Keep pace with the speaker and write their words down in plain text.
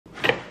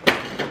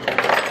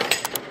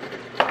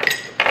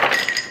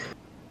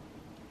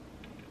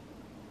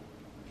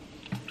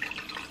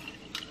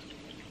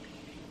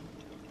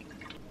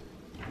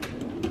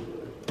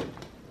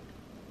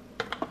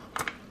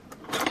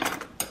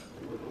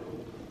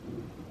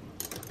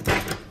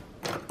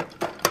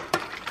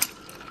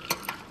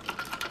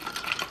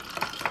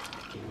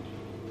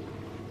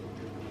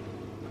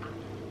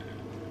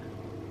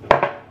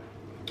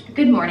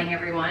Good morning,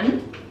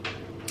 everyone.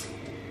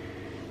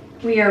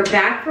 We are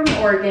back from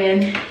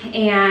Oregon,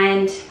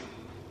 and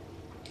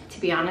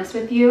to be honest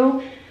with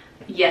you,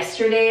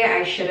 yesterday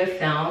I should have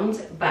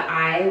filmed, but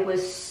I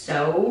was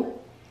so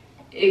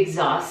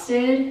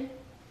exhausted,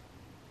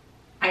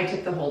 I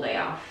took the whole day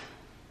off.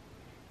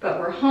 But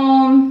we're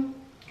home,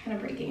 kind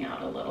of breaking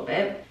out a little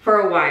bit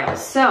for a while.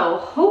 So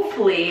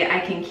hopefully I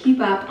can keep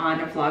up on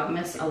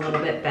Vlogmas a little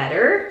bit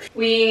better.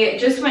 We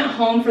just went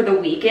home for the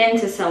weekend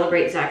to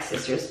celebrate Zach's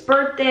sister's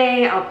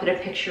birthday. I'll put a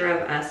picture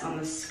of us on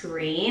the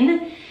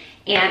screen.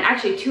 And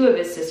actually 2 of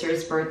his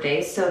sister's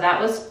birthdays. So that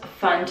was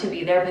fun to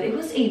be there, but it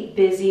was a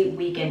busy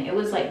weekend. It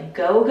was like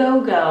go, go,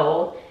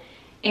 go.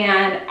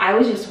 And I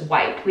was just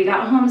wiped. We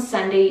got home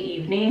Sunday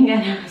evening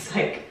and I was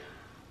like,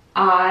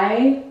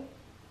 I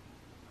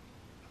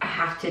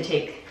have to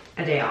take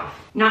a day off.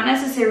 Not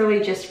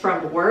necessarily just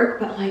from work,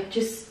 but like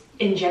just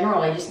in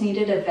general, I just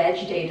needed a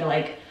veg day to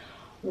like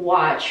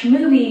watch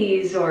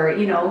movies or,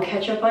 you know,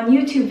 catch up on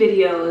YouTube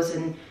videos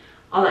and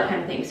all that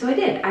kind of thing. So I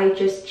did. I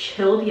just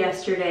chilled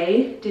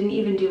yesterday, didn't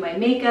even do my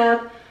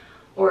makeup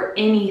or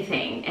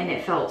anything, and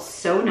it felt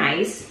so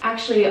nice.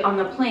 Actually, on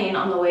the plane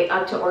on the way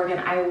up to Oregon,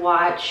 I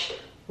watched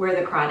Where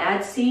the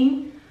Crawdads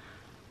Sing.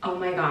 Oh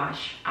my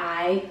gosh,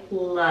 I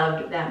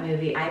loved that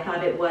movie. I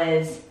thought it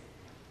was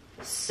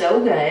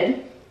so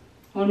good.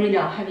 I want to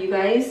know, have you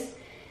guys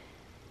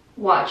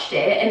watched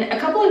it? And a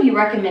couple of you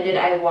recommended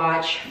I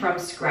watch from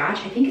scratch.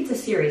 I think it's a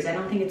series. I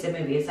don't think it's a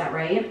movie. Is that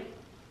right?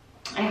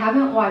 I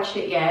haven't watched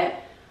it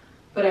yet,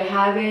 but I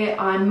have it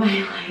on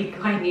my like,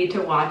 I need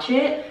to watch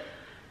it.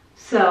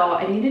 So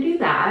I need to do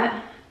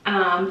that.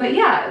 But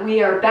yeah,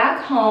 we are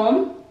back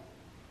home.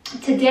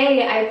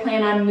 Today I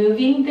plan on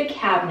moving the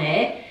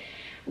cabinet,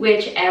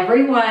 which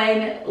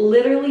everyone,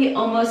 literally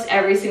almost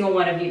every single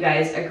one of you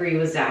guys agree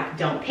with Zach.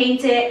 Don't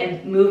paint it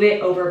and move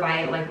it over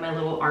by like my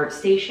little art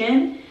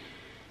station.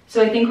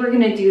 So I think we're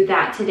gonna do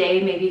that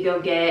today. Maybe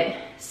go get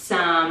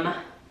some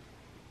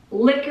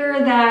liquor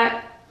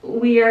that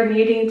we are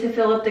needing to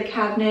fill up the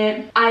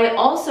cabinet. I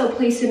also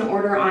placed an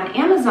order on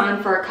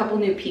Amazon for a couple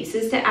new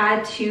pieces to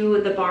add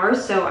to the bar.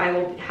 So I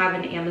will have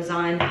an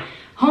Amazon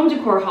home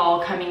decor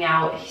haul coming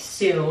out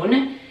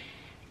soon.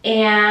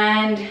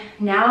 And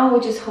now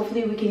just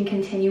hopefully we can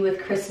continue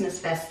with Christmas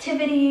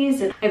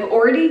festivities. And I've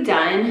already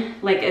done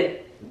like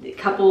a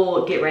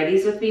couple get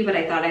readies with me, but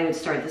I thought I would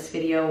start this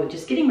video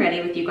just getting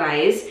ready with you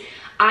guys.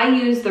 I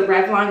use the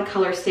Revlon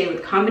Color Stay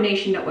with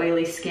combination to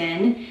oily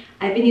skin.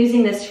 I've been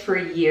using this for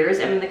years.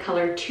 I'm in the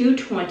color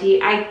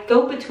 220. I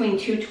go between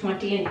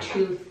 220 and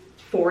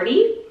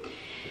 240.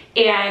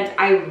 And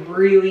I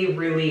really,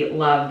 really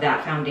love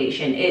that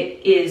foundation.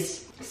 It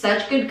is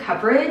such good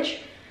coverage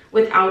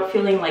without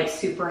feeling like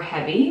super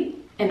heavy.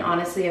 And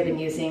honestly, I've been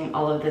using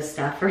all of this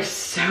stuff for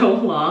so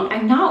long.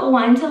 I'm not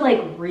one to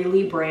like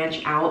really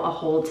branch out a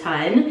whole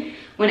ton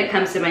when it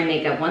comes to my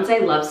makeup. Once I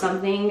love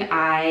something,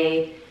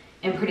 I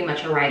am pretty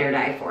much a ride or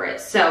die for it.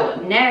 So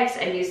next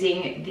I'm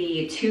using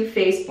the Too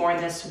Faced Born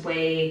This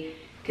Way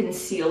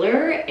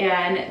concealer,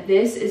 and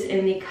this is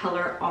in the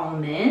color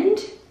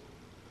Almond.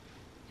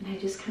 And I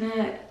just kind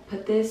of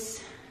put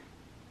this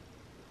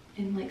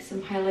in like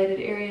some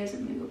highlighted areas.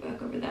 I'm gonna go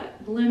back over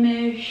that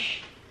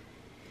blemish.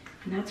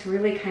 And that's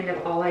really kind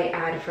of all I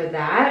add for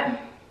that.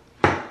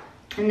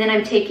 And then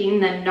I'm taking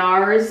the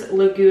NARS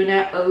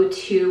Laguna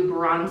O2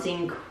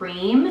 Bronzing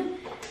Cream.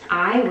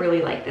 I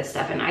really like this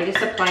stuff, and I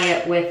just apply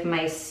it with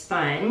my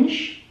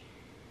sponge.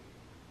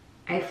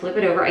 I flip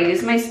it over. I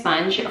use my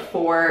sponge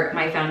for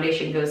my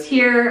foundation goes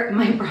here,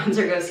 my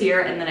bronzer goes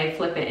here, and then I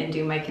flip it and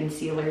do my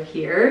concealer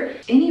here.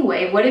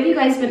 Anyway, what have you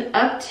guys been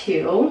up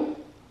to?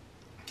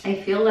 I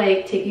feel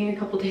like taking a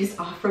couple days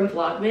off from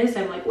Vlogmas.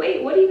 I'm like,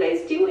 wait, what are you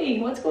guys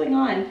doing? What's going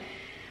on?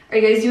 Are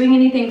you guys doing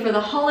anything for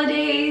the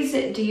holidays?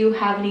 Do you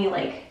have any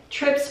like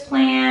trips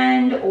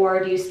planned,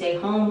 or do you stay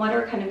home? What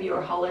are kind of your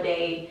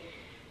holiday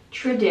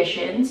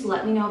traditions?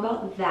 Let me know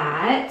about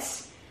that.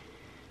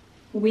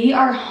 We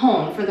are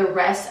home for the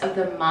rest of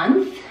the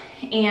month,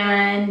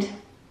 and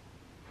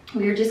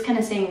we were just kind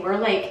of saying we're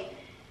like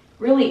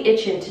really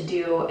itching to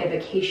do a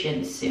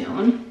vacation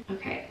soon.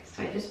 Okay.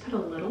 So I just put a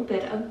little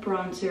bit of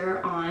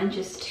bronzer on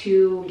just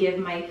to give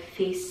my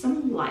face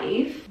some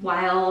life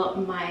while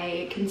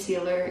my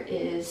concealer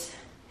is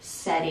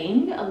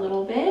setting a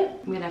little bit.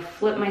 I'm gonna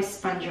flip my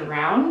sponge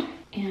around,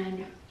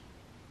 and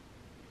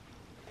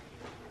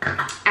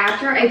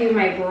after I do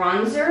my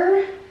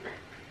bronzer,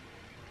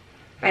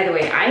 by the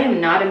way, I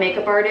am not a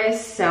makeup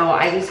artist, so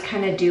I just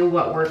kind of do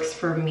what works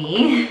for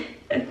me.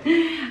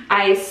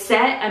 I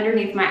set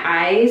underneath my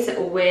eyes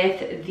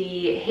with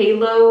the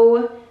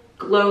Halo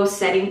Glow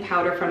Setting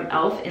Powder from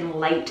e.l.f. in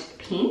light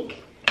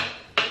pink.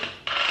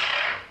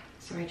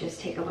 So I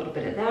just take a little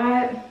bit of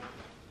that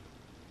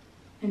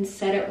and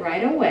set it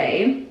right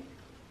away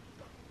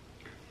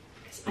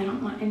because I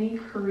don't want any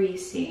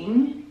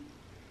creasing.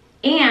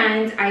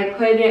 And I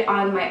put it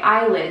on my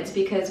eyelids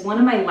because one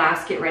of my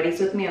last get readies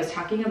with me, I was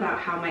talking about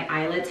how my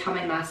eyelids, how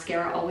my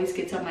mascara always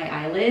gets on my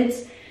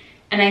eyelids.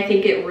 And I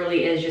think it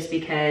really is just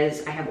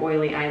because I have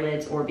oily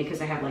eyelids or because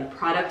I have like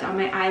product on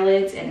my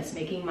eyelids and it's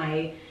making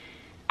my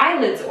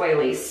eyelids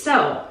oily.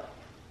 So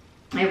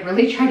I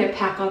really try to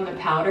pack on the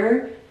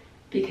powder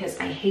because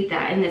I hate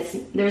that. And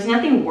there's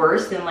nothing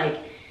worse than like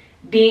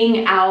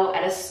being out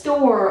at a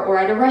store or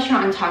at a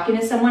restaurant and talking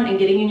to someone and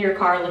getting in your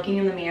car, looking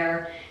in the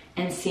mirror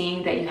and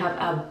seeing that you have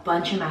a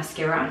bunch of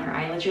mascara on your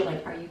eyelids. You're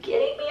like, are you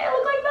kidding me? I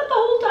look like that the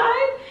whole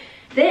time.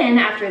 Then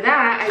after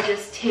that, I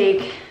just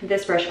take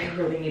this brush. I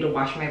really need to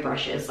wash my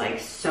brushes like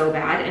so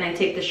bad. And I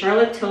take the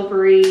Charlotte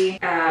Tilbury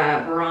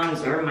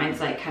bronzer. Mine's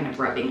like kind of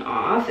rubbing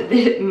off.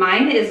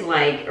 Mine is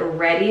like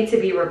ready to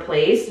be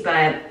replaced,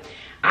 but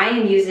I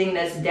am using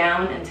this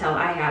down until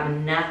I have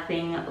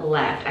nothing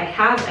left. I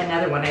have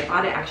another one. I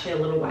bought it actually a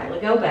little while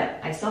ago, but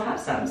I still have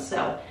some.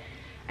 So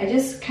I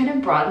just kind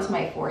of bronze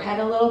my forehead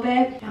a little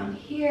bit. Down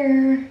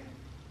here,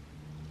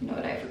 you know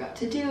what I forgot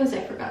to do is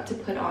I forgot to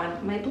put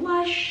on my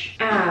blush.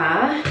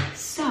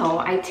 So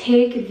I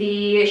take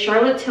the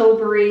Charlotte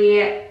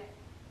Tilbury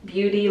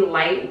Beauty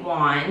Light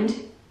Wand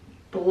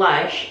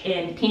blush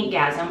in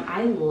Pinkgasm.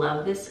 I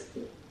love this.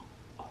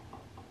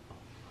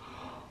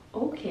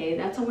 Okay,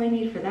 that's all I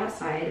need for that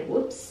side.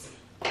 Whoops.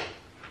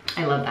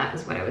 I love that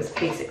is what I was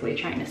basically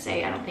trying to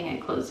say. I don't think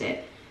I closed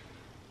it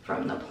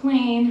from the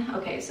plane.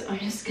 Okay, so I'm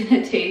just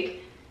gonna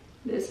take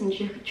this and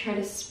try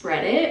to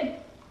spread it.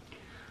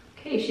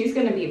 Okay, she's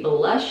gonna be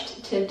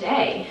blushed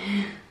today.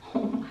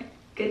 Oh my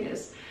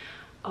goodness.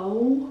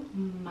 Oh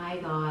my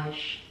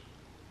gosh.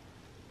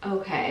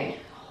 Okay,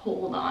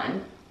 hold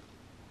on.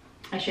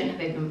 I shouldn't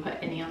have even put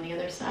any on the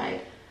other side.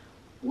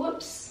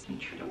 Whoops. Let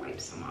me try to wipe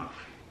some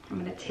off. I'm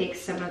gonna take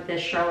some of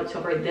this Charlotte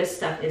Tilbury. This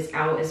stuff is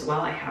out as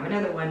well. I have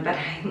another one, but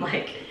I'm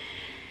like,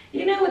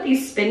 you know, with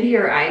these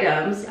spendier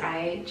items,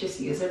 I just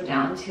use them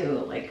down to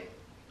like,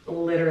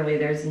 literally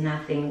there's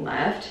nothing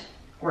left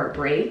or it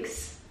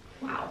breaks.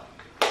 Wow,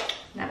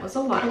 that was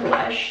a lot of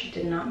blush.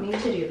 Did not mean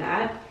to do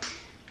that.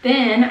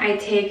 Then I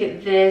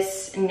take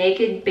this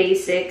Naked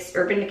Basics,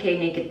 Urban Decay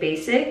Naked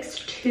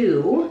Basics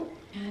 2,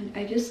 and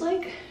I just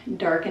like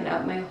darken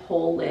up my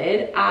whole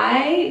lid.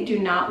 I do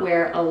not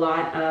wear a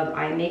lot of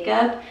eye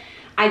makeup.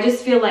 I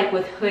just feel like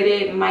with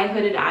my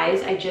hooded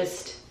eyes, I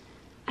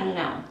don't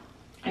know.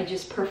 I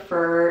just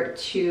prefer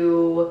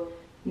to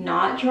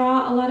not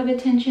draw a lot of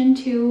attention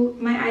to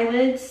my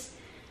eyelids.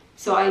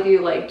 So I do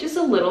like just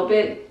a little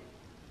bit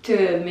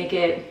to make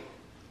it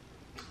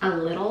a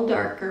little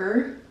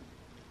darker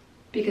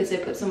because I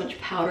put so much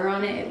powder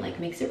on it. It like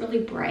makes it really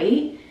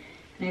bright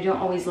and I don't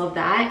always love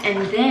that.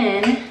 And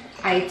then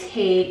I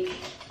take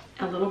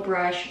a little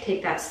brush,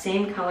 take that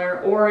same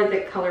color or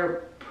the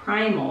color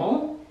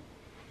Primal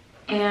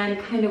and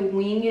kind of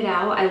wing it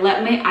out. I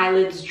let my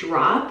eyelids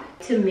drop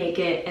to make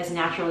it as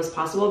natural as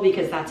possible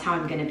because that's how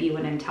I'm gonna be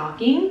when I'm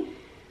talking.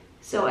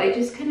 So I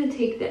just kind of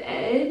take the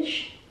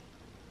edge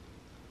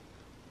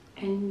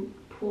and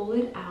pull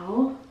it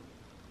out.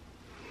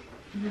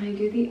 And then I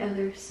do the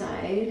other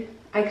side.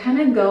 I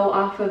kind of go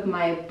off of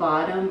my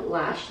bottom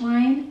lash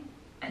line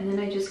and then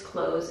I just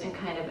close and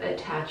kind of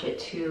attach it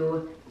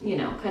to, you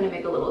know, kind of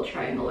make a little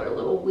triangle or a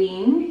little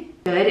wing.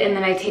 Good, and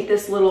then I take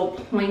this little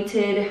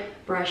pointed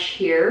brush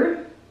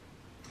here,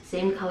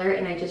 same color,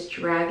 and I just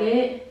drag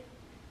it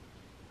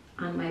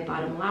on my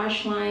bottom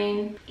lash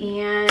line.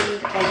 And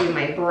I do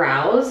my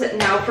brows.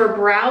 Now for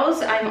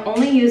brows, I'm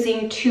only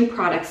using 2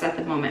 products at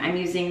the moment. I'm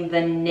using the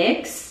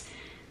NYX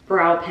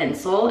brow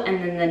pencil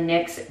and then the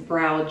NYX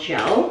brow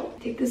gel.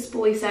 Take the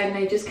spoolie side and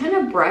I just kind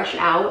of brush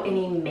out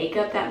any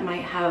makeup that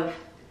might have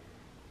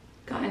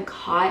gotten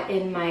caught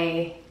in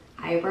my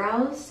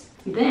eyebrows.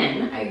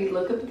 Then I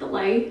look up at the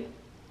light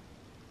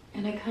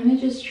and I kind of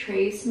just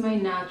trace my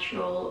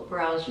natural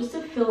brows just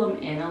to fill them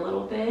in a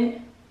little bit.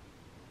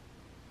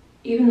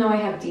 Even though I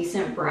have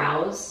decent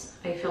brows,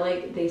 I feel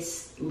like they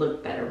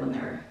look better when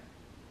they're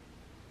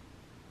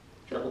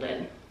filled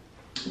in.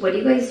 What do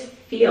you guys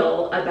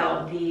feel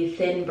about the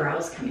thin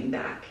brows coming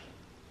back?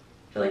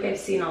 I feel like I've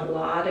seen a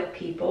lot of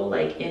people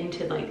like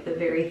into like the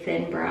very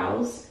thin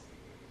brows.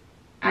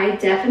 I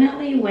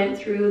definitely went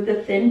through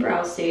the thin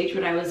brow stage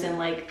when I was in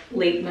like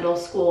late middle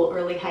school,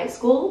 early high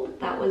school.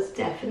 That was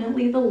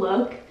definitely the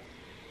look.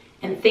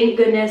 And thank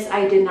goodness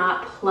I did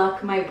not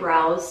pluck my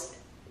brows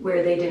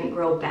where they didn't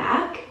grow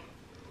back.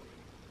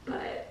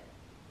 But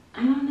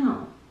I don't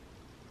know.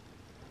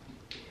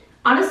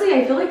 Honestly,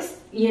 I feel like,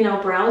 you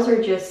know, brows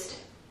are just,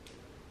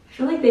 I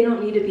feel like they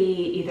don't need to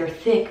be either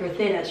thick or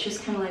thin. It's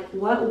just kind of like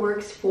what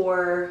works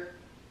for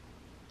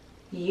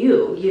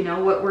you, you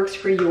know, what works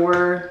for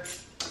your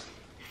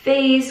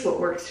face, what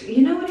works,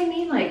 you know what I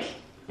mean? Like,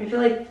 I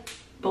feel like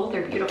both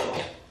are beautiful.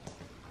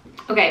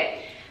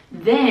 Okay,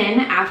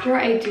 then after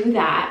I do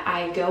that,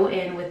 I go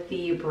in with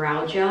the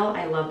brow gel.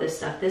 I love this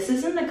stuff. This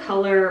is in the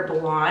color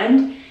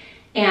Blonde,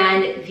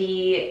 and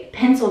the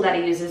pencil that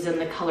I use is in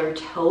the color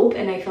Taupe,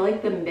 and I feel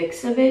like the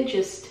mix of it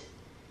just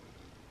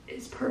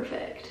is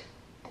perfect.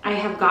 I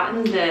have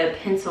gotten the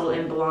pencil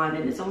in Blonde,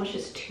 and it's almost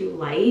just too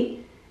light.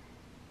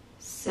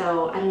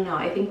 So I don't know,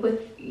 I think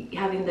with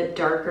having the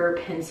darker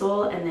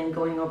pencil and then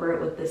going over it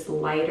with this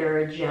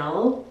lighter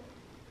gel,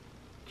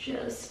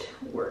 just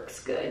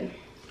works good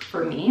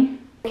for me.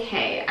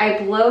 Okay,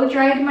 I blow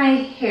dried my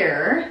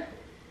hair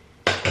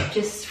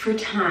just for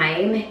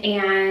time,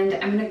 and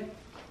I'm gonna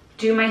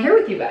do my hair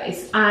with you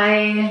guys.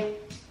 I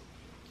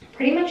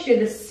pretty much do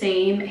the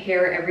same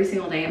hair every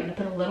single day. I'm gonna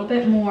put a little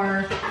bit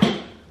more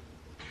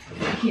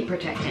heat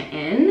protectant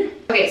in.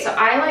 Okay, so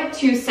I like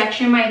to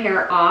section my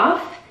hair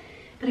off,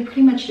 but I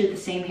pretty much do the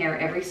same hair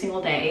every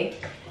single day.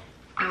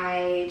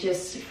 I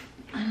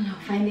don't know,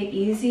 find it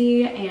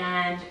easy,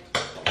 and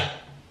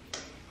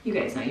you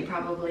guys know you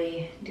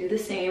probably do the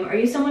same. Are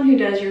you someone who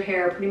does your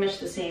hair pretty much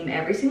the same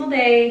every single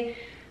day?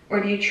 Or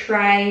do you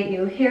try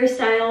new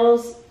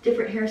hairstyles,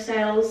 different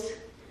hairstyles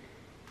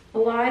a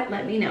lot?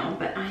 Let me know,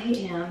 but I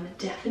am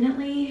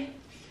definitely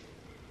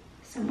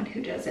someone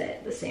who does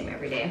it the same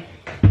every day.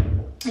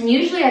 And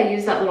usually I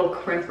use that little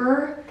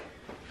crimper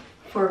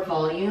for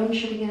volume.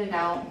 Should I get it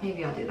out?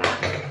 Maybe I'll do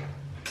that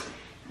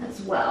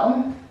as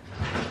well.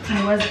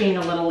 I was being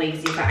a little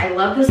lazy, but I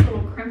love this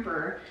little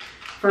crimper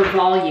for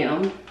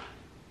volume.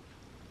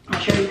 I'll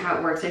show you how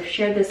it works. I've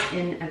shared this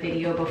in a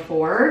video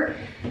before,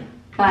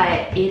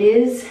 but it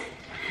is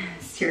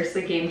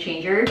seriously a game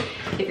changer.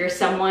 If you're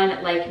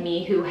someone like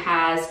me who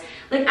has,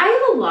 like, I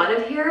have a lot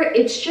of hair,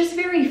 it's just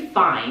very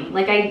fine.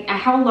 Like I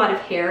have a lot of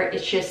hair,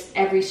 it's just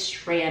every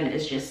strand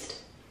is just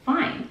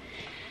fine.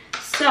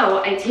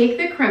 So I take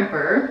the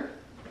crimper,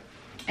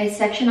 I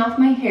section off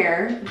my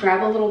hair,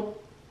 grab a little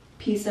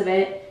piece of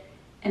it,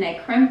 and I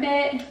crimp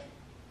it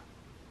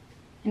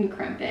and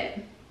crimp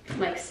it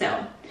like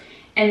so.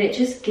 And it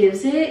just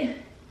gives it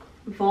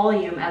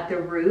volume at the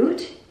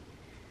root,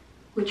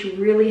 which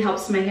really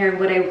helps my hair. And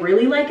what I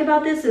really like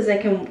about this is I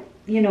can,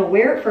 you know,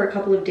 wear it for a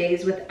couple of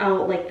days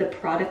without like the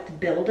product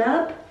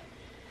buildup,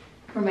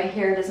 where my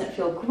hair doesn't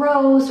feel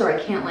gross or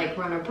I can't like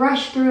run a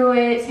brush through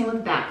it. Same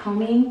with back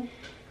combing.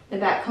 The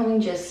back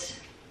combing just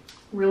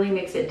really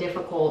makes it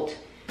difficult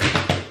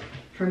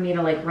for me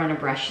to like run a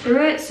brush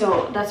through it.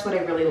 So that's what I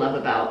really love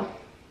about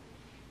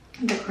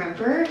the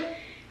crimper.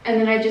 And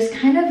then I just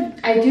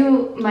I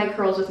do my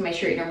curls with my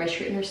straightener. My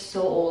straightener's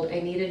so old, I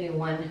need a new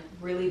one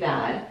really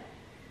bad.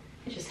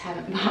 I just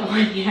haven't bought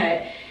one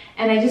yet.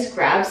 And I just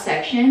grab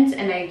sections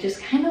and I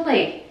just kind of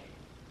like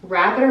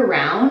wrap it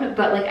around,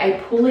 but like I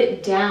pull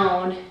it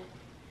down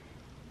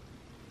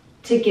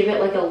to give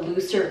it like a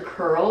looser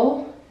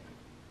curl.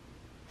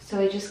 So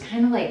I just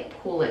kind of like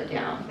pull it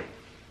down.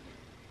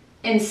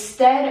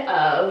 Instead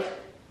of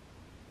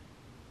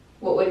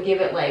what would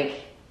give it,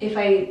 like, if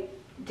I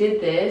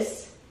did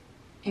this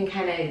and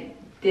kind of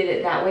did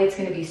it that way, it's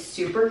going to be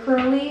super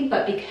curly,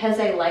 but because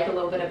I like a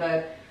little bit of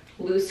a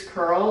loose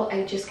curl,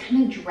 I just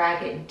kind of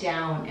drag it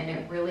down and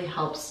it really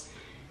helps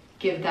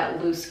give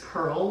that loose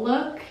curl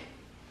look.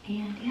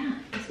 And yeah,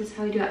 this is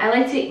how I do it. I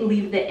like to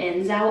leave the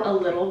ends out a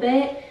little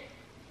bit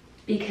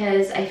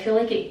because I feel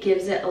like it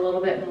gives it a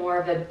little bit more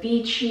of a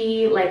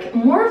beachy, like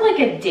more of like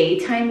a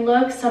daytime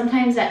look.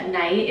 Sometimes at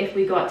night, if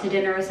we go out to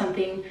dinner or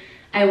something,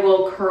 I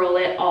will curl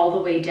it all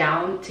the way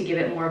down to give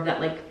it more of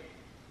that like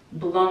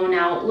blown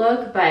out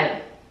look.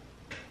 But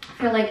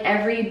for like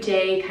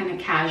everyday kind of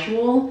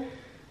casual,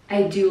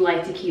 I do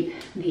like to keep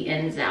the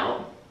ends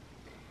out.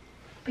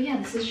 But yeah,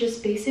 this is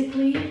just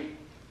basically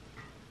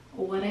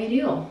what I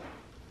do.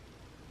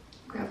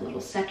 Grab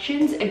little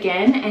sections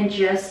again and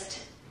just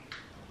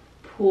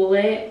pull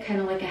it kind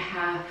of like a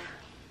half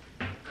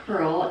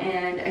curl.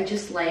 And I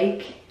just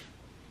like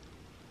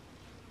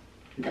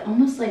the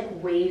almost like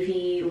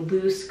wavy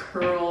loose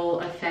curl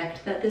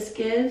effect that this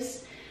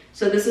gives.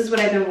 So this is what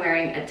I've been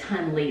wearing a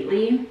ton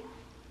lately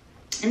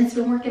and it's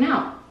been working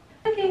out.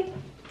 Okay,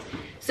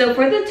 so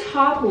for the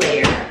top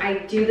layer,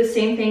 I do the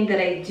same thing that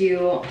I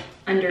do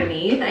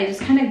underneath. I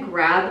just kind of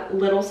grab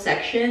little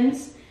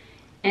sections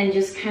and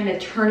just kind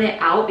of turn it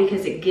out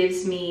because it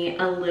gives me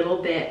a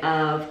little bit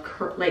of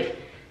like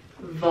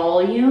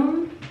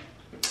volume.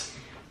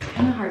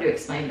 Kind of hard to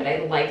explain, but I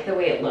like the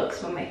way it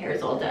looks when my hair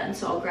is all done.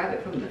 So I'll grab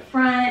it from the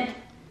front,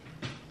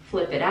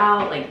 flip it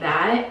out like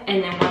that.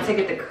 And then once I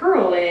get the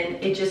curl in,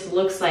 it just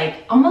looks like,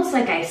 almost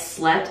like I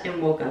slept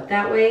and woke up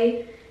that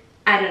way.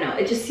 I don't know,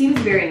 it just seems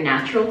very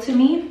natural to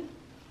me.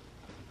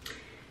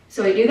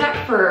 So I do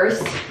that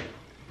first.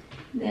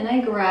 Then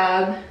I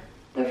grab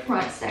the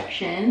front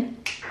section,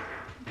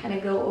 kind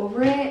of go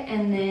over it,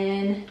 and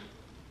then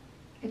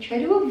I try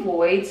to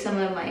avoid some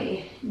of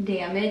my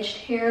damaged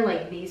hair,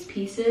 like these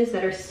pieces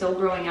that are still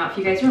growing out. If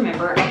you guys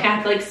remember, I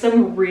had like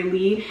some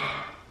really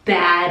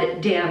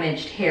bad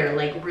damaged hair,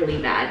 like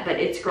really bad, but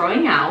it's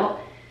growing out.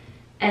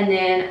 And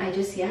then I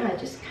just, yeah, I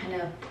just kind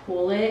of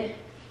pull it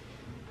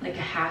like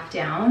a half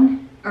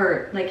down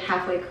or like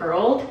halfway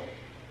curled.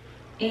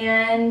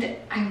 And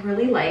I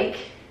really like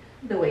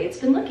the way it's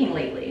been looking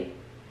lately.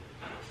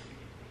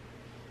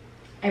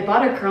 I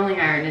bought a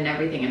curling iron and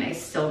everything and I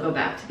still go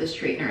back to the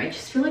straightener. I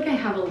just feel like I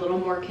have a little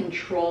more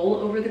control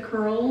over the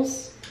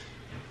curls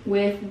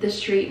with the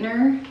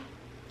straightener.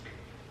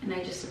 And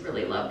I just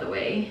really love the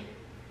way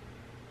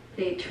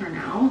they turn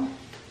out.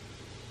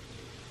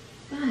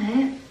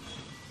 But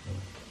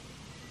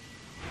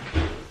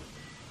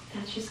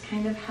that's just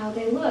kind of how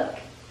they look.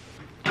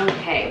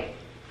 Okay,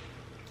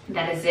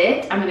 that is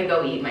it. I'm gonna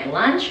go eat my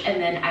lunch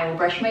and then I will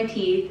brush my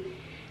teeth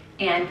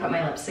and put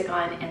my lipstick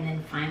on and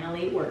then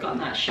finally work on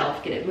that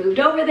shelf, get it moved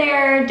over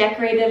there,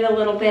 decorate it a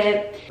little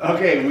bit.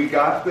 Okay, we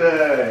got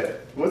the,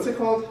 what's it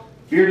called?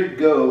 Bearded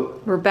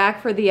Goat. We're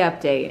back for the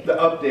update. The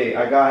update,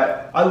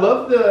 I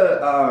love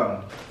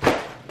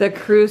the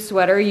crew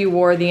sweater you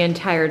wore the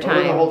entire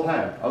time. The whole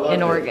time. I love it.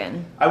 In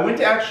Oregon. I went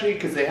to actually,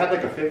 because they had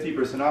like a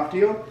 50% off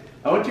deal,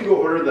 I went to go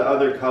order the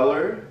other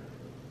color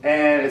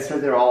and it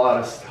said they're all out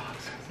of stock,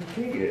 so I was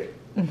like, dang it.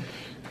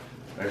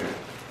 Okay.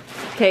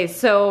 Okay,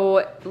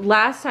 so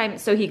last time,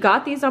 so he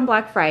got these on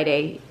Black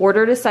Friday,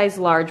 ordered a size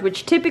large,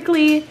 which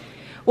typically,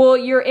 well,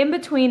 you're in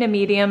between a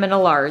medium and a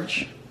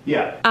large.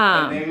 Yeah,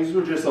 and these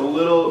were just a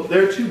little,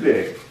 they're too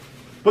big.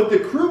 But the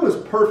crew was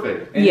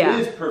perfect, and yeah.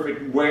 It is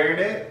perfect. Wearing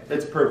it,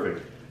 it's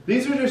perfect.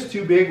 These were just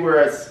too big,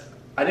 whereas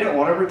I didn't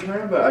want to return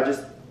them, but I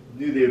just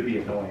knew they would be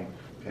annoying.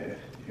 Okay,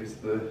 here's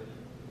the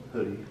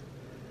hoodie.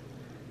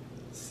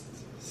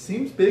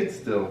 Seems big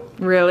still.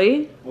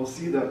 Really? We'll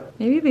see though.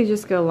 Maybe they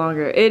just go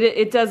longer.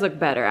 It does look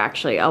better,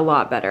 actually, a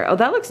lot better. Oh,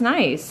 that looks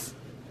nice.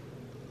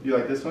 You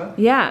like this one?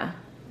 Yeah.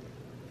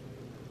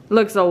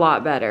 Looks a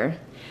lot better.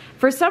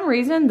 For some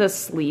reason, the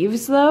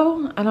sleeves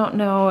though, I don't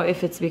know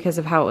if it's because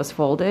of how it was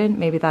folded.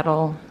 Maybe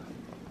that'll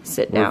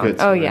sit down.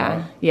 Oh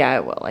yeah. Yeah,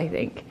 it will, I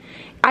think.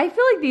 I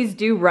feel like these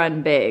do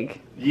run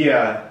big.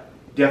 Yeah,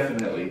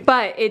 definitely.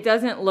 But it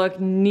doesn't look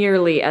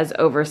nearly as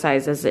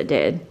oversized as it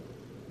did.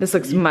 This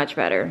looks much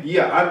better.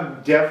 Yeah,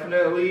 I'm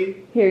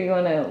definitely... Here, you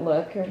want to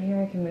look right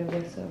here? I can move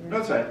this over. No,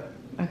 it's fine.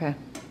 Okay.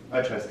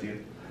 I trust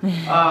you.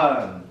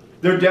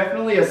 They're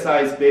definitely a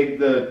size big.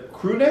 The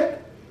crew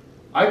neck,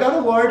 I got a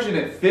large and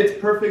it fits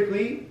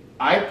perfectly.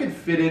 I could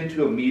fit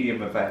into a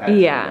medium if I had to.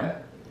 Yeah.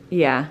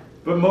 Yeah.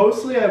 But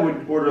mostly I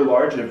would order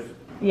large if...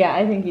 Yeah,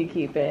 I think you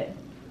keep it.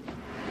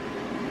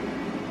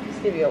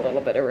 Just give you a little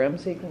bit of room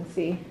so you can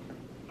see.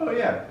 Oh,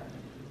 yeah.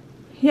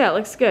 Yeah, it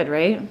looks good,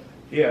 right?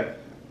 Yeah.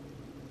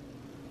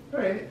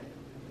 Alright.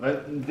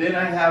 Then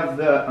I have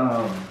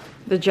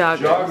the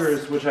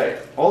joggers, which I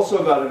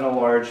also got in a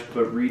large,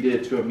 but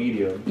redid to a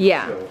medium.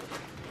 Yeah. So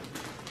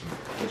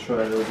we'll try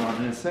those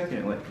on in a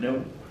second. Like,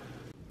 no.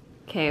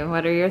 Okay,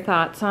 what are your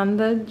thoughts on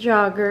the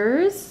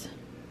joggers?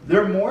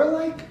 They're more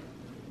like,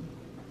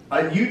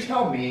 you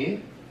tell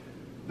me,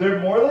 they're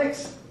more like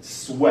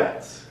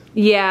sweats.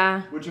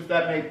 Yeah. Which if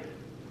that makes...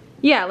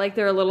 Yeah, like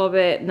they're a little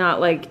bit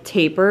not like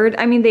tapered.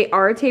 I mean, they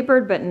are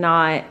tapered, but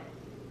not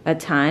a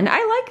ton.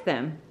 I like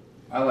them.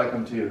 I like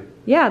them too.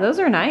 Yeah, those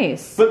are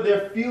nice. But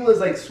their feel is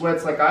like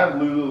sweats. Like I have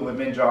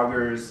Lululemon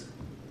joggers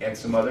and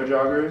some other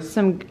joggers.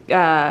 Some,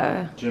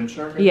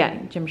 Gymshark? Yeah,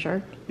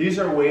 Gymshark. These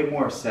are way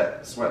more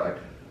sweat. Like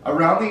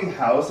around the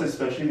house,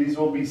 especially, these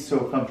will be so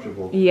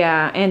comfortable.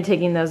 Yeah, and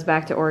taking those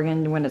back to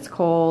Oregon when it's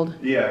cold.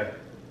 Yeah.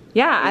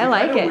 Yeah, I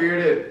like it.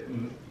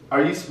 Weird.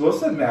 Are you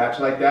supposed to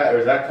match like that, or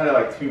is that kind of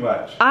like too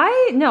much?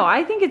 No,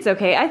 I think it's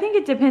okay. I think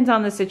it depends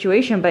on the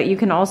situation, but you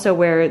can also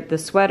wear the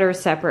sweater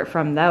separate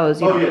from those.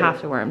 You don't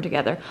have to wear them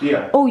together.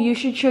 Yeah. Oh, you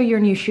should show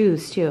your new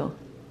shoes too.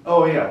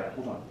 Oh yeah,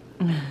 hold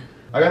on.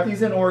 I got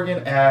these in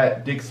Oregon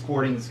at Dick's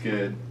Sporting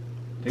Goods.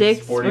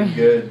 Dick's Sporting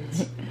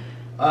Goods.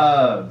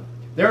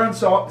 They're on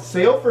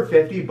sale for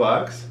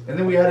 $50, and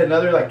then we had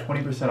another like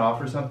 20%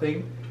 off or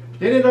something.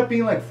 They ended up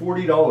being like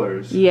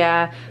 $40.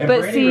 Yeah, and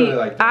but Brandy see,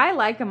 really I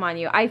like them on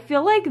you. I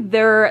feel like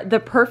they're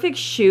the perfect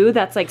shoe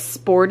that's like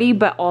sporty,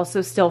 but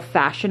also still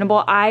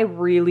fashionable. I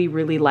really,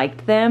 really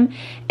liked them.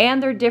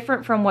 And they're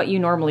different from what you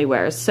normally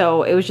wear.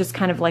 So it was just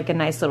kind of like a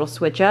nice little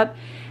switch up.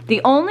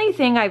 The only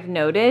thing I've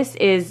noticed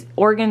is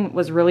Oregon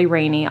was really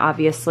rainy,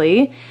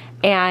 obviously.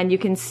 And you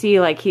can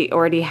see like he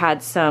already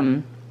had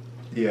some...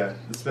 Yeah,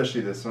 especially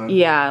this one.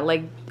 Yeah,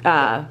 like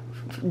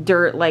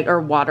dirt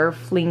or water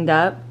flinged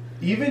up.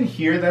 Even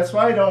here, that's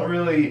why I don't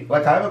really,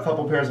 like I have a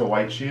couple pairs of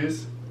white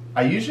shoes.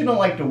 I usually don't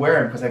like to wear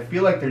them because I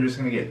feel like they're just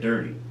going to get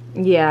dirty.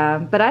 Yeah,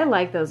 but I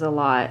like those a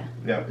lot.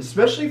 Yeah,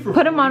 especially for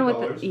put them on with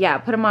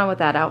put them on with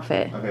that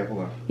outfit. Okay, hold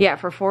on. Yeah,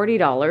 for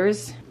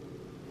 $40.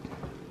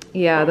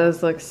 Yeah,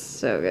 those look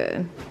so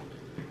good.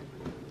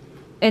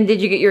 And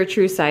did you get your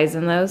true size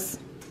in those?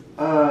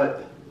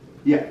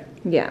 Yeah.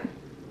 Yeah.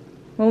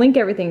 We'll link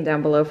everything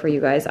down below for you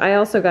guys. I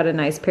also got a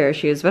nice pair of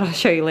shoes, but I'll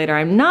show you later.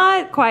 I'm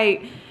not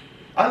quite...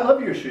 I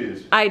love your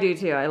shoes. I do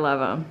too. I love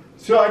them.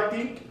 So I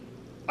think,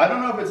 I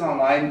don't know if it's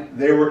online.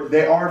 They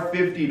are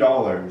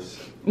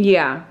 $50.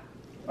 Yeah.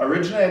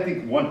 Originally, I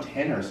think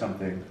 $110 or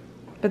something.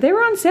 But they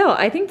were on sale.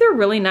 I think they're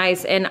really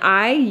nice. And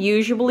I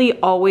usually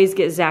always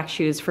get Zach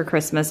shoes for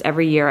Christmas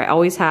every year. I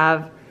always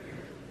have.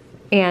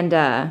 And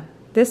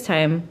this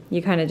time,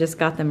 you kind of just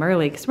got them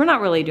early because we're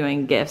not really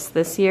doing gifts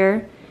this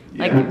year.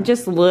 Yeah. Like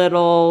just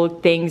little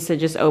things to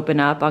just open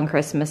up on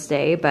Christmas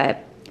Day.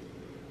 But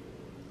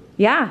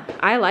yeah,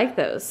 I like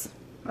those.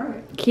 All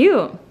right.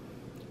 Cute.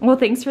 Well,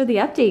 thanks for the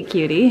update,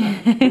 cutie.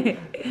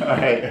 All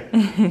right.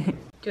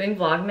 Doing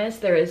Vlogmas,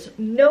 there is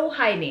no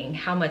hiding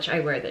how much I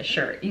wear this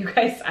shirt. You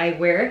guys, I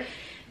wear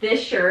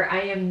this shirt.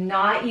 I am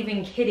not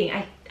even kidding.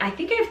 I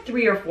think I have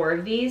 3 or 4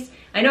 of these.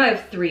 I know I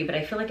have 3, but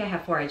I feel like I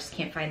have 4. I just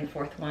can't find the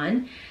 4th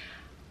one.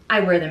 I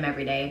wear them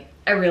every day.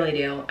 I really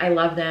do. I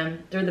love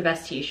them. They're the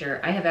best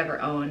t-shirt I have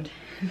ever owned.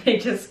 They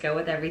just go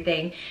with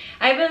everything.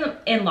 I have them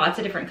in lots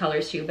of different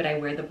colors too, but I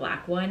wear the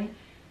black one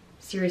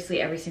seriously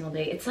every single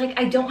day. It's like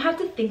I don't have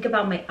to think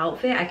about my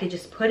outfit. I could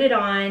just put it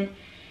on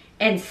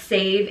and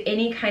save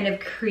any kind of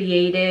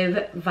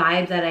creative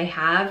vibe that I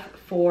have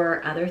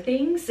for other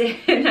things,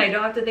 and I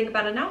don't have to think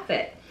about an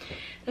outfit.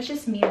 That's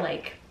just me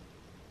like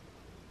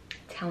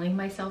telling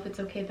myself it's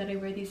okay that I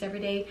wear these every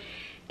day.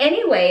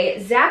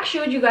 Anyway, Zach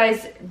showed you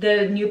guys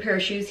the new pair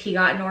of shoes he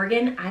got in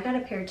Oregon. I got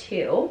a pair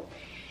too.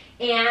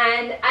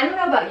 And I don't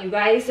know about you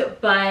guys,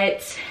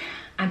 but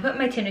I'm putting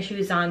my tennis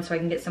shoes on so I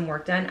can get some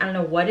work done. I don't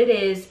know what it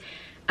is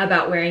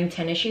about wearing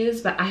tennis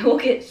shoes, but I will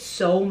get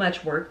so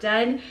much work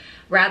done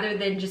rather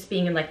than just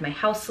being in like my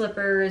house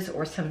slippers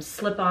or some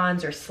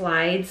slip-ons or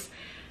slides.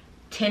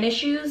 Tennis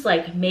shoes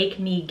like make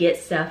me get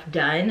stuff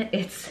done.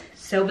 It's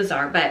so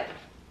bizarre, but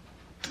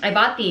I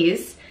bought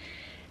these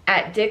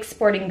at Dick's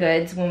Sporting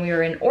Goods when we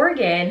were in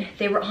Oregon.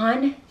 They were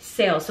on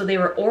sale, so they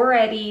were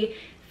already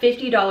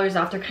 $50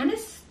 off. They're kind of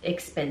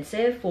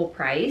expensive, full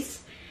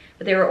price,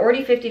 but they were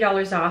already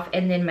 $50 off,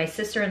 and then my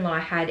sister-in-law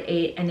had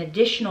an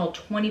additional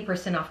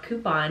 20% off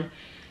coupon,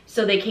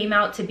 so they came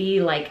out to be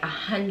like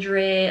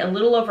a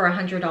little over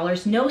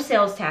 $100, no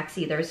sales tax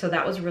either, so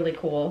that was really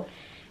cool.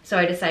 So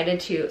I decided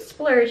to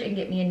splurge and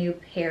get me a new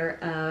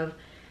pair of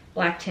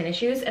black tennis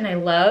shoes, and I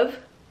love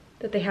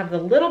that they have the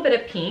little bit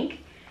of pink.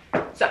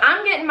 So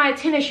I'm getting my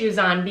tennis shoes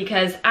on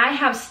because I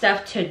have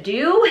stuff to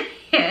do,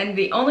 and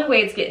the only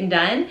way it's getting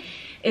done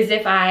is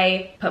if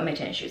I put my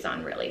tennis shoes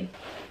on, really.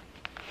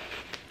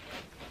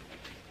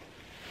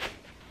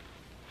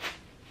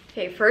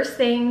 Okay, first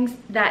things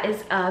that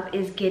is up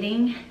is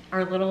getting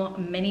our little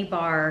mini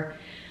bar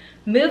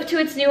moved to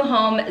its new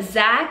home.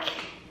 Zach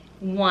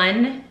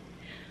won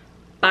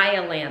by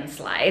a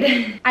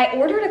landslide. I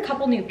ordered a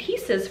couple new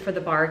pieces for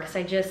the bar because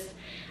I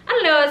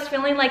don't know, I was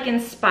feeling like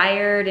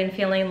inspired and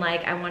feeling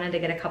like I wanted to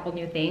get a couple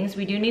new things.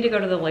 We do need to go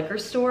to the liquor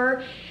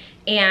store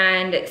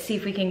and see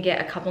if we can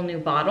get a couple new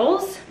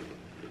bottles.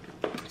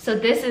 So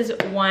this is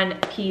one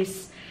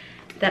piece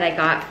that I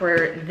got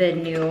for the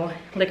new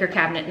liquor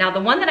cabinet. Now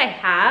the one that I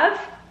have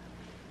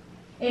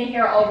in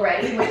here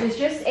already, which is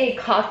just a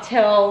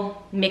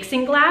cocktail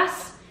mixing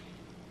glass,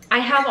 I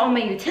have all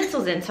my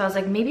utensils in, so I was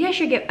like, maybe I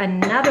should get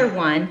another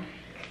one.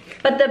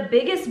 But the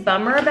biggest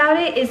bummer about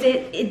it is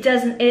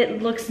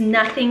it looks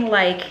nothing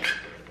like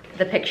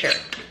the picture.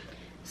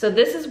 So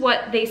this is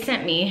what they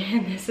sent me,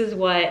 and this is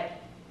what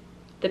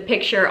the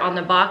picture on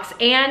the box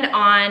and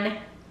on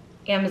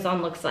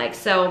Amazon looks like.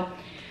 So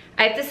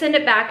I have to send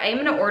it back. I am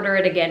gonna order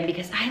it again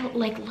because I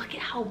like, look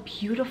at how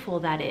beautiful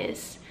that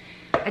is.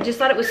 I just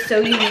thought it was so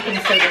unique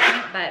and so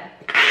different, but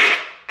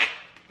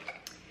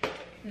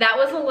that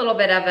was a little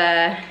bit of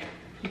a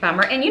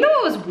bummer. And you know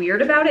what was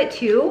weird about it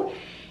too?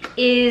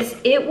 Is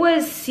it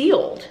was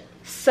sealed.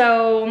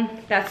 So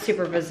that's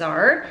super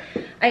bizarre.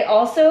 I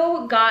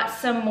also got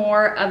some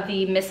more of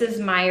the Mrs.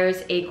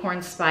 Meyer's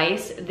Acorn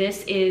Spice.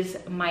 This is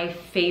my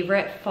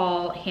favorite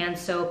fall hand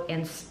soap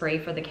and spray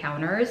for the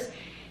counters.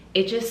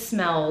 It just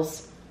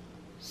smells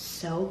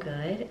so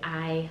good.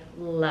 I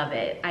love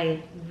it.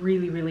 I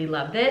really, really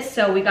love this.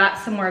 So we got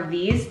some more of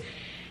these,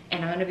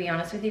 and I'm gonna be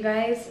honest with you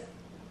guys,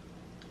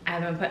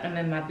 I've been putting them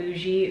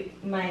in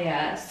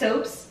my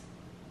soaps.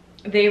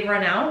 They've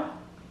run out,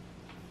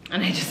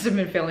 and I just have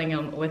been filling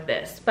them with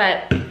this,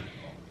 but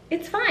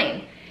it's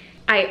fine.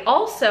 I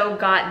also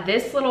got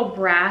this little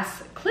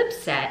brass clip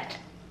set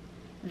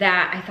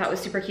that I thought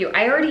was super cute.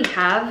 I already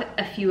have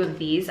a few of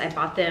these. I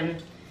bought them,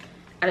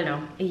 I don't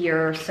know, a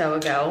year or so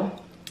ago.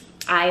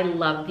 I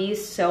love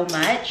these so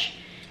much.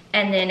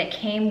 And then it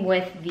came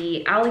with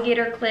the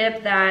alligator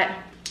clip I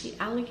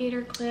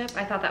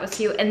thought that was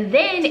cute. And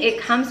then it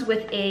comes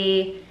with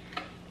it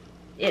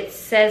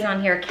says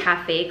on here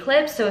cafe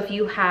clip. So if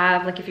you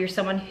have, like if you're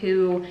someone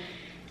who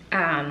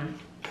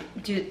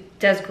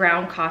does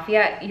ground coffee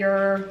at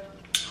your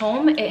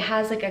home, it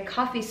has like a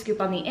coffee scoop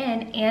on the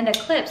end and a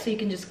clip, so you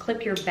can just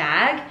clip your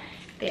bag.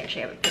 They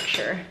actually have a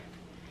picture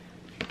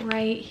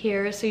right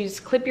here. So you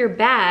just clip your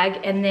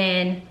bag, and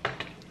then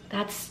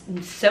that's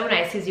so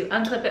nice because you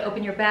unclip it,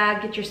 open your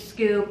bag, get your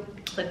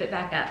scoop, clip it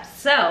back up.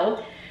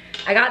 So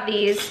I got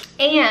these,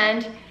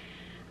 and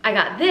I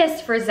got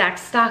this for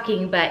Zach's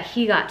stocking, but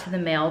he got to the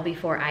mail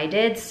before I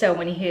did. So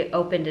when he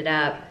opened it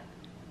up,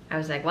 I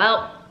was like,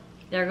 well,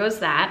 there goes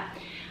that.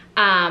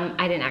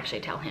 I didn't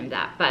actually tell him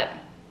that, but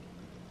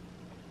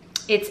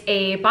it's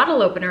a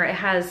bottle opener. It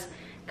has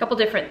a couple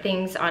different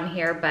things on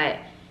here, but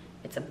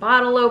it's a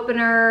bottle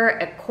opener,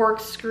 a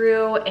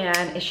corkscrew,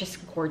 and it's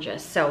just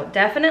gorgeous. So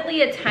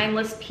definitely a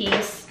timeless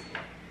piece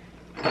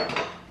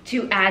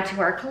to add to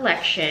our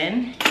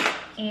collection.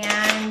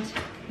 And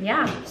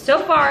yeah, so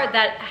far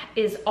that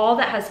is all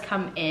that has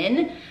come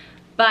in,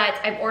 but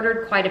I've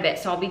ordered quite a bit.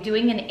 So I'll be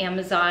doing an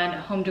Amazon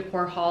home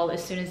decor haul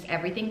as soon as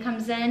everything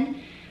comes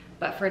in.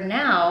 But for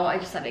now, I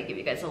just thought I'd give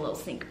you guys a little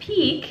sneak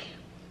peek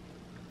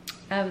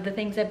of the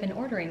things I've been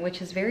ordering,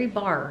 which is very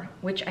bar,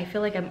 which I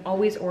feel like I'm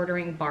always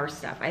ordering bar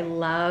stuff. I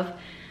love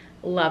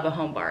love a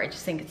home bar. I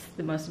just think it's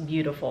the most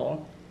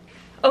beautiful.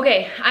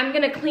 Okay, I'm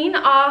gonna clean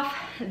off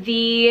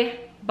the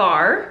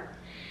bar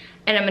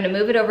and I'm gonna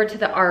move it over to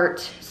the art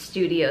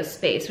studio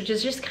space, which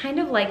is just kind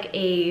of like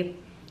a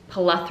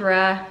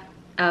plethora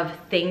of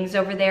things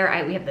over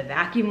there. We have the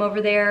vacuum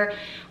over there.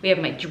 We have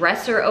my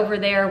dresser over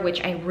there,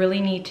 which I really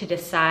need to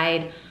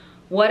decide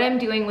what I'm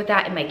doing with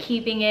that. Am I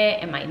keeping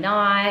it? Am I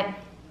not?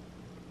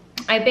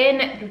 I've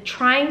been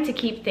trying to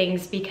keep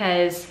things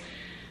because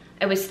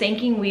I was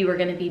thinking we were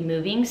gonna be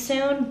moving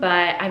soon,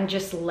 but I'm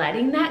just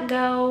letting that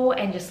go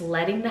and just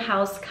letting the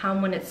house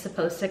come when it's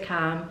supposed to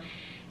come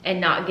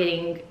and not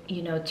getting,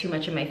 you know, too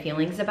much of my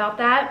feelings about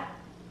that.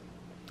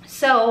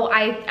 So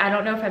I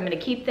don't know if I'm gonna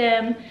keep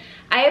them.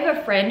 I have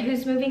a friend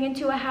who's moving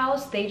into a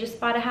house. They just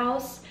bought a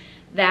house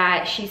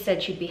that she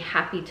said she'd be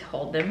happy to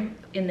hold them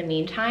in the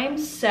meantime.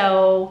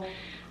 So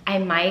I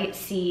might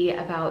see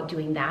about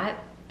doing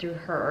that through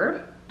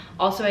her.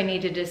 Also, I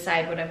need to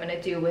decide what I'm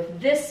gonna do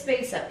with this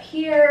space up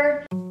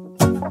here.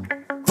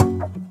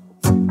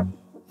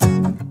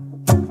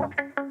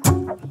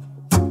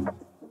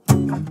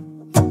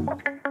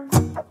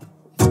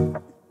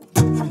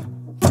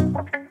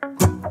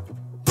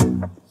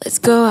 Let's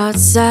go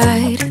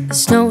outside, the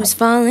snow is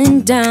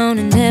falling down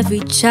and every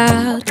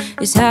child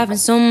is having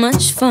so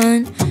much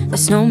fun. The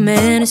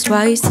snowman is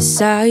twice the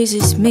size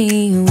as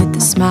me, with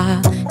a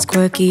smile as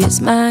quirky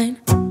as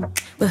mine.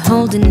 We're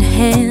holding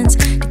hands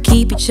to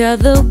keep each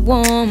other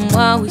warm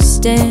while we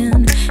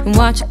stand and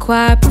watch a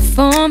choir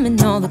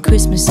performing all the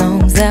Christmas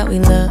songs that we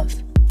love.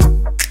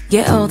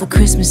 Yeah, all the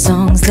Christmas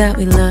songs that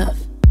we love.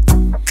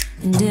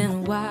 And in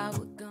a while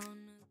we're gonna...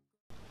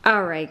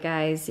 All right,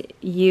 guys,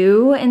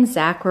 you and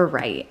Zach were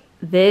right.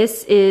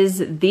 This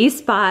is the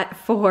spot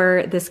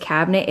for this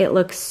cabinet. It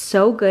looks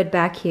so good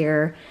back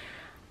here.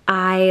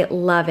 I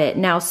love it.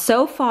 Now,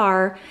 so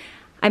far,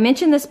 I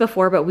mentioned this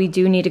before, but we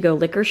do need to go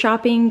liquor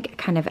shopping,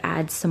 kind of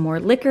add some more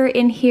liquor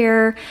in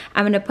here.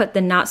 I'm gonna put the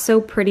not so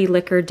pretty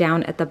liquor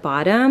down at the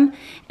bottom,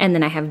 and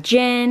then I have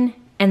gin,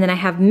 and then I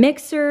have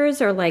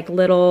mixers or like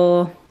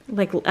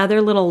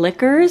other little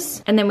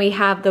liquors, and then we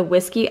have the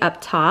whiskey up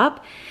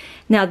top.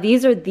 Now,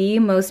 these are the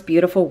most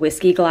beautiful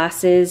whiskey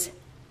glasses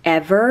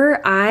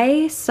ever.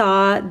 I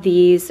saw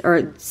these,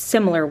 or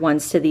similar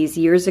ones to these,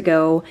 years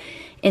ago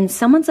in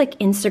someone's like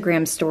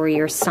Instagram story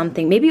or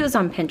something. Maybe it was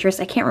on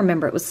Pinterest. I can't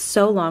remember. It was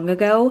so long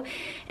ago.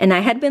 And I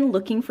had been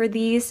looking for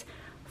these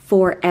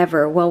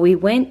forever. Well, we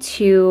went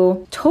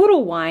to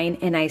Total Wine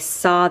and I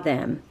saw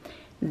them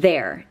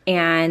there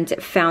and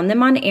found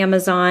them on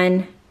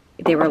Amazon.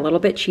 They were a little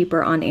bit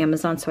cheaper on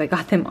Amazon, so I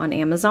got them on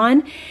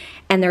Amazon.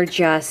 And they're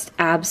just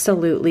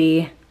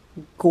absolutely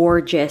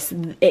gorgeous.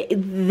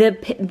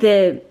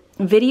 The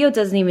video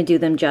doesn't even do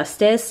them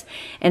justice.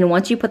 And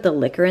once you put the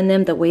liquor in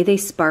them, the way they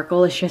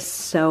sparkle is just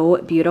so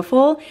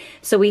beautiful.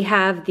 So we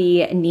have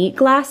the neat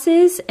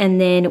glasses, and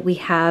then we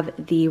have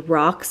the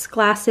rocks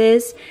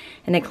glasses.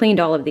 And I cleaned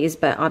all of these,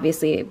 but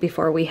obviously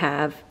before we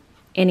have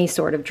any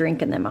sort of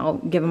drink in them, I'll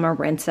give them a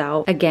rinse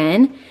out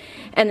again.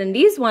 And then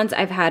these ones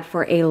I've had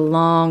for a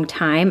long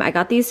time. I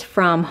got these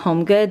from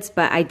Home Goods,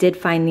 but I did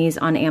find these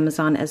on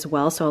Amazon as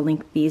well, so I'll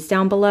link these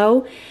down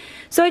below.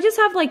 So I just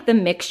have like the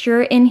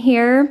mixture in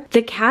here.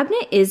 The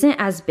cabinet isn't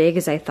as big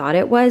as I thought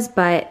it was,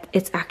 but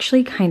it's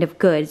actually kind of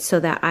good so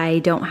that I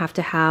don't have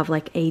to have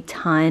like a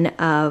ton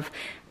of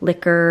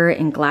liquor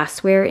and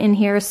glassware in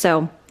here.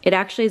 So it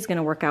actually is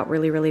gonna work out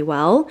really, really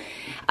well.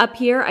 Up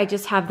here, I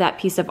just have that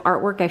piece of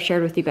artwork I've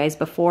shared with you guys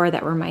before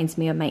that reminds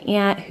me of my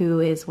aunt, who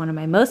is one of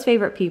my most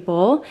favorite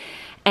people.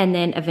 And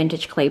then a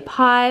vintage clay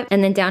pot.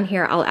 And then down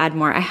here, I'll add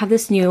more. I have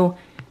this new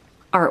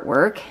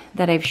artwork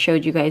that I've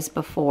showed you guys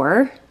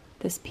before.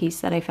 This piece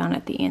that I found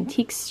at the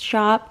antiques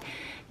shop.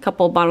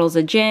 Couple bottles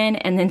of gin,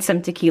 and then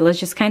some tequilas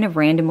just kind of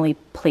randomly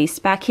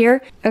placed back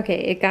here. Okay,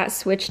 it got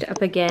switched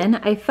up again.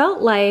 I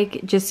felt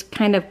like just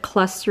kind of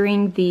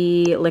clustering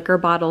the liquor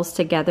bottles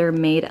together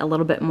made a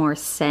little bit more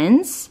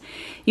sense.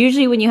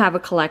 Usually when you have a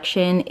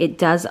collection, it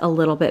does a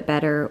little bit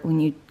better when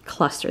you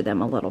cluster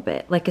them a little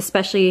bit. Like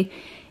especially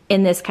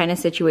in this kind of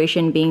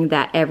situation, being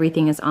that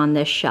everything is on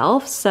this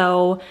shelf.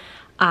 So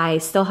I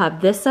still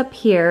have this up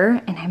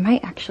here, and I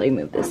might actually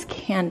move this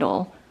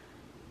candle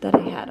that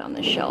I had on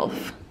the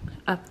shelf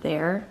up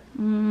there.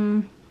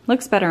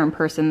 Looks better in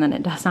person than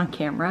it does on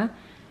camera,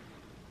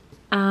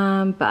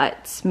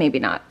 but maybe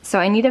not. So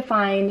I need to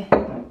find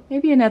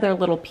maybe another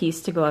little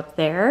piece to go up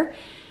there.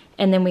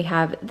 And then we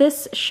have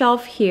this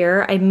shelf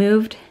here. I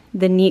moved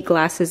the neat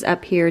glasses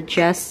up here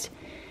just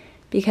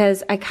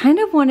because I kind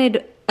of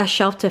wanted a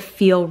shelf to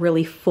feel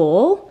really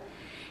full.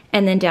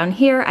 And then down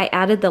here, I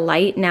added the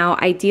light. Now,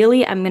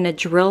 ideally, I'm gonna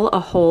drill a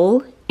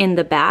hole in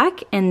the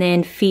back and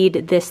then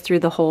feed this through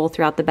the hole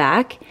throughout the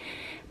back.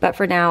 But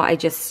for now, I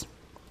just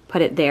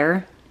put it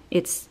there.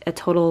 It's a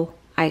total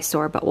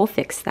eyesore, but we'll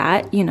fix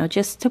that, you know,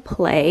 just to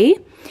play.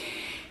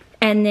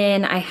 And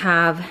then I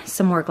have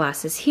some more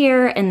glasses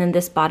here, and then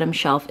this bottom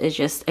shelf is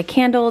just a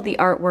candle, the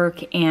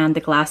artwork, and the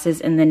glasses,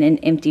 and then an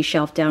empty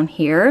shelf down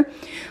here,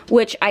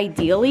 which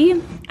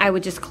ideally I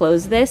would just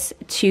close this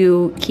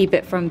to keep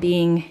it from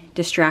being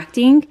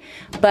distracting.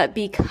 But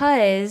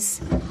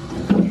because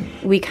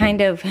we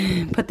kind of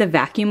put the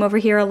vacuum over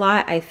here a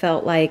lot, I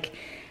felt like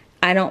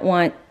I don't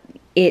want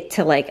it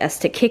to like us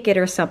to kick it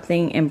or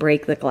something and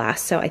break the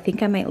glass. So I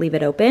think I might leave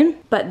it open.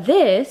 But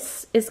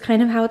this is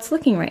kind of how it's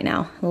looking right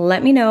now.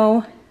 Let me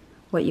know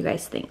what you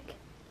guys think.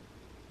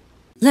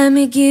 Let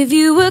me give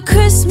you a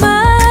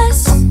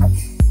Christmas,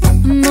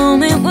 a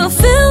moment we'll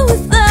fill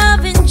with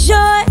love and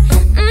joy.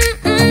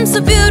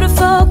 So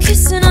beautiful,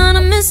 kissing on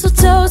a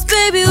mistletoe,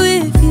 baby,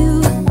 with